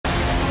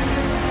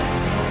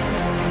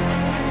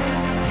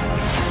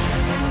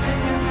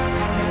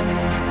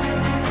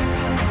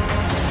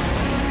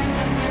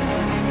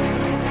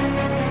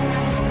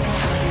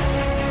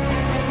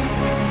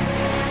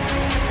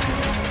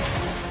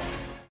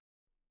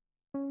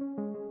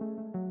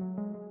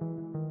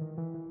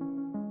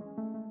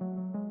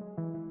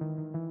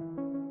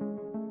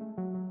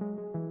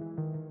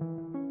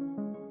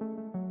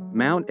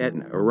Mount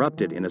Etna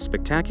erupted in a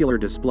spectacular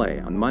display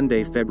on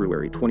Monday,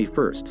 February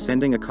 21,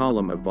 sending a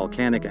column of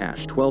volcanic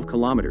ash 12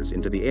 kilometers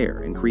into the air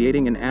and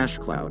creating an ash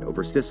cloud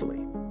over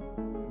Sicily.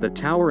 The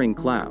towering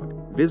cloud,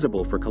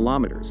 visible for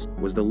kilometers,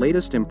 was the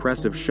latest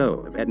impressive show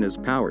of Etna's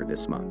power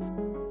this month.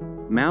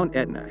 Mount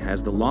Etna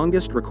has the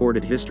longest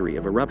recorded history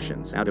of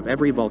eruptions out of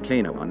every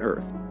volcano on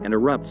Earth, and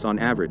erupts on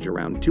average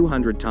around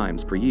 200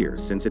 times per year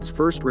since its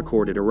first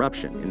recorded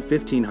eruption in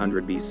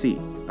 1500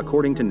 BC,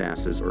 according to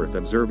NASA's Earth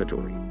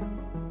Observatory.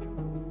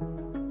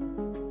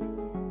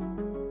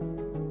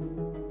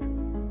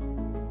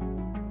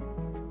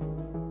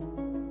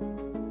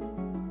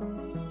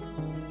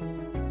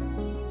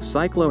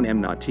 Cyclone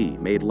Emnati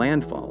made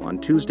landfall on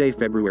Tuesday,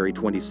 February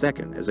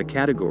 22 as a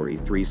Category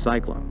 3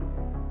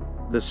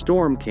 cyclone. The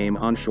storm came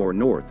onshore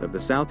north of the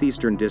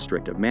southeastern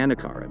district of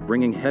Manakara,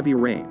 bringing heavy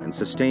rain and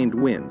sustained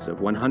winds of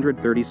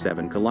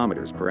 137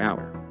 kilometers per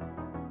hour.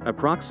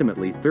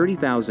 Approximately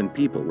 30,000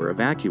 people were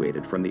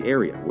evacuated from the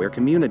area where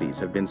communities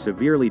have been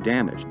severely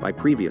damaged by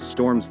previous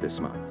storms this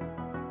month.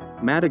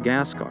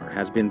 Madagascar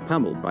has been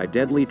pummeled by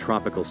deadly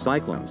tropical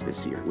cyclones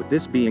this year, with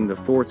this being the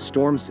fourth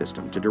storm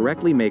system to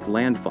directly make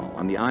landfall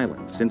on the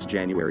island since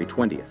January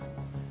 20th.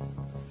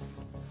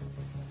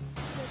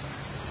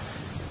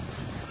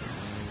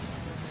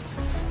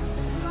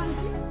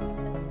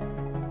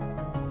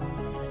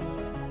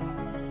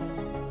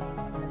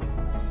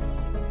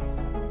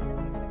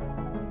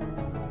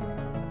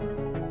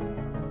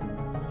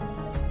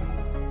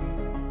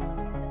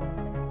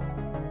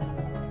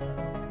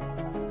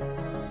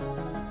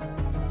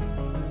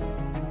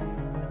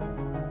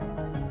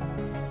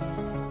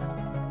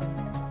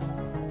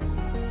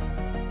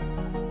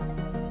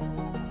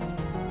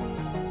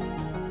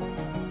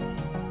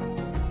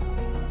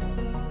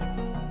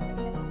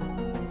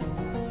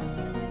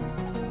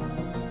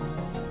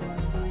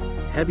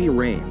 Heavy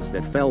rains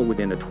that fell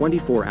within a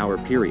 24-hour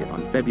period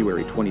on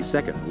February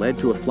 22 led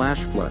to a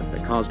flash flood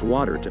that caused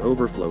water to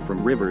overflow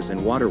from rivers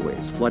and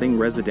waterways, flooding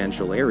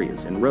residential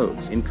areas and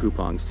roads in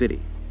Kupang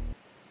city.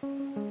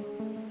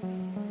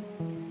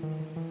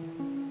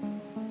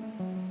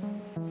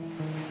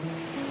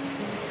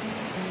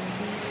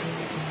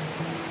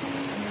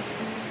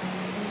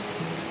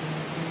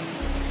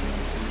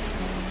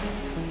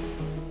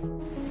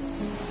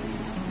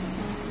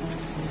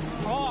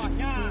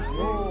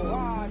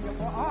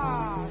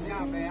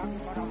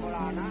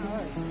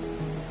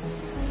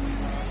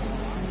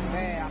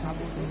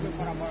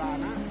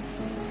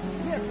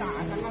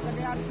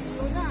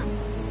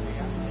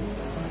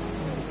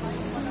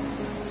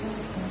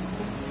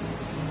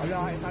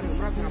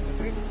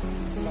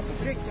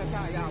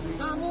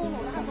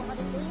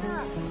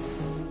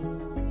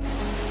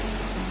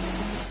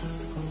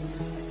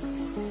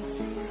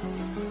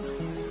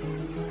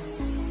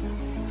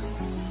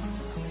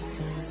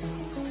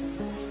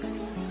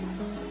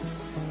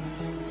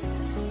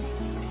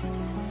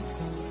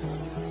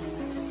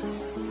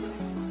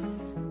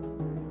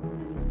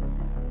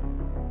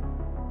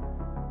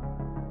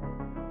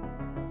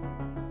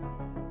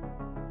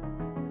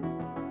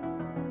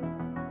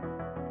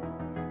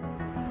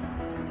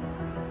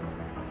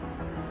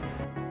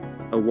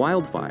 A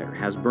wildfire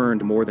has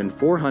burned more than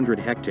 400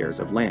 hectares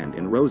of land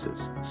in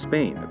Roses,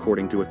 Spain,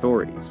 according to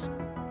authorities.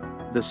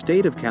 The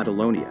state of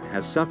Catalonia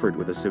has suffered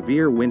with a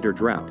severe winter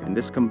drought, and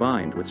this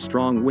combined with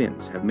strong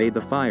winds have made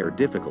the fire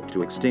difficult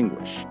to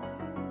extinguish.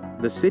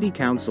 The City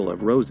Council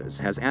of Roses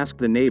has asked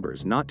the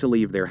neighbors not to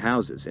leave their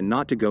houses and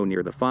not to go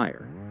near the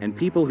fire, and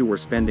people who were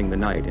spending the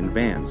night in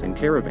vans and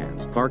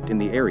caravans parked in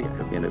the area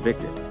have been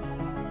evicted.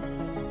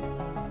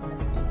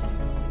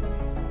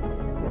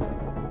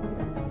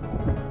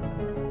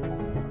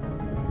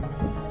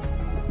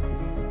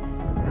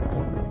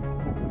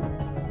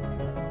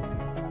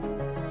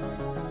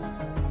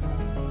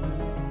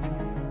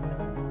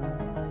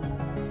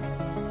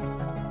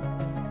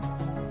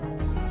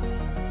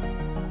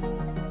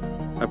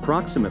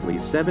 Approximately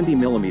 70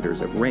 millimeters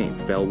of rain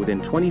fell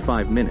within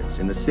 25 minutes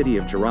in the city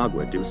of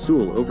Jaragua do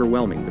Sul,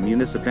 overwhelming the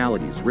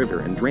municipality's river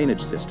and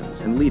drainage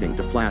systems and leading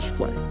to flash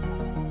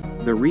flooding.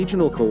 The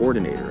regional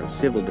coordinator of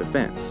civil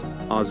defense,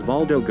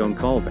 Osvaldo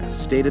Goncalves,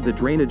 stated the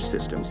drainage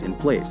systems in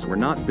place were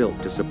not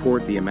built to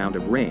support the amount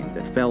of rain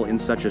that fell in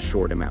such a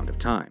short amount of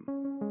time.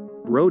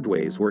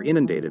 Roadways were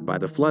inundated by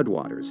the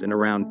floodwaters and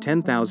around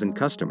 10,000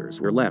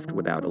 customers were left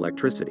without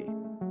electricity.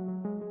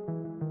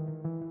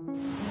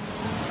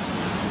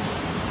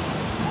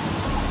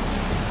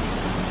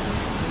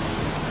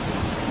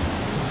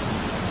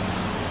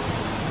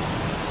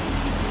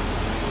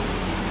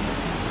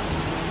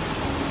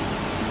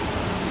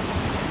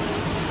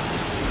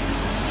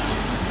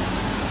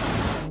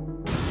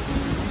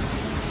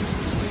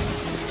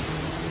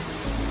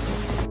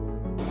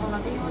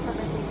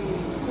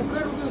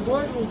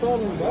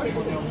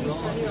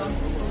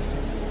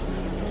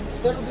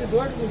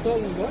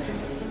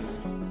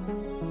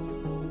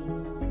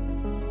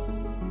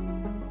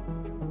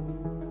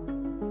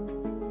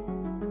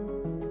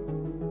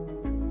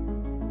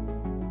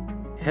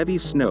 Heavy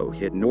snow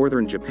hit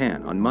northern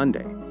Japan on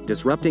Monday,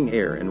 disrupting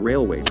air and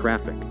railway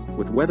traffic,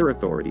 with weather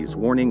authorities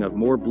warning of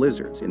more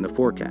blizzards in the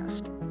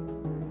forecast.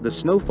 The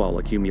snowfall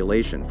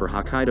accumulation for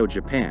Hokkaido,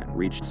 Japan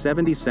reached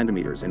 70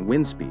 centimeters and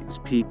wind speeds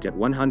peaked at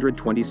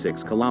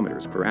 126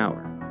 kilometers per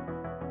hour.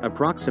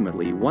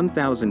 Approximately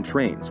 1,000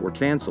 trains were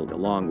cancelled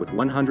along with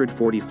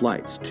 140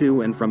 flights to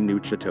and from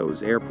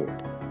Neuchâtel's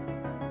airport.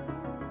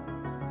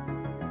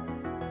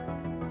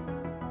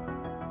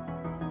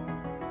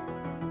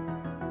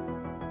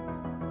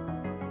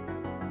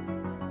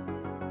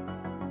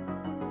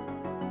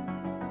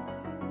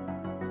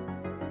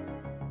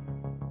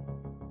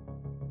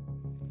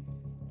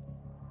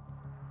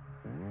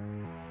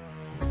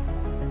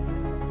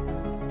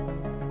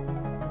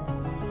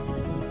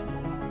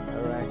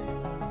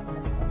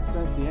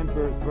 The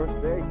Emperor's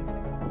birthday.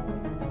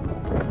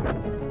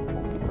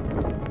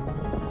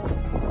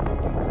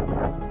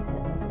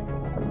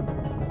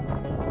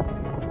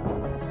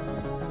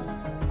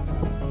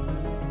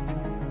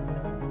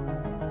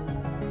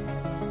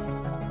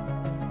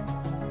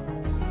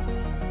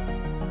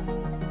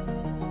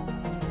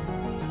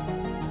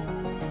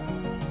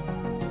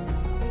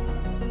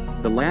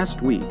 The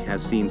last week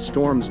has seen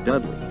storms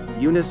Dudley,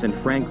 Eunice and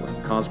Franklin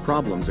cause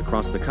problems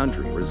across the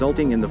country,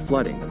 resulting in the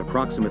flooding of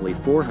approximately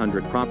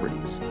 400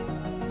 properties.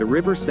 The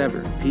River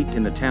Severn peaked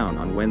in the town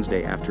on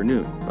Wednesday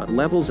afternoon, but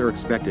levels are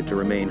expected to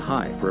remain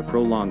high for a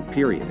prolonged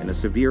period and a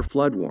severe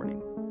flood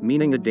warning,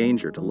 meaning a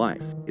danger to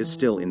life, is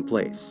still in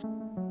place.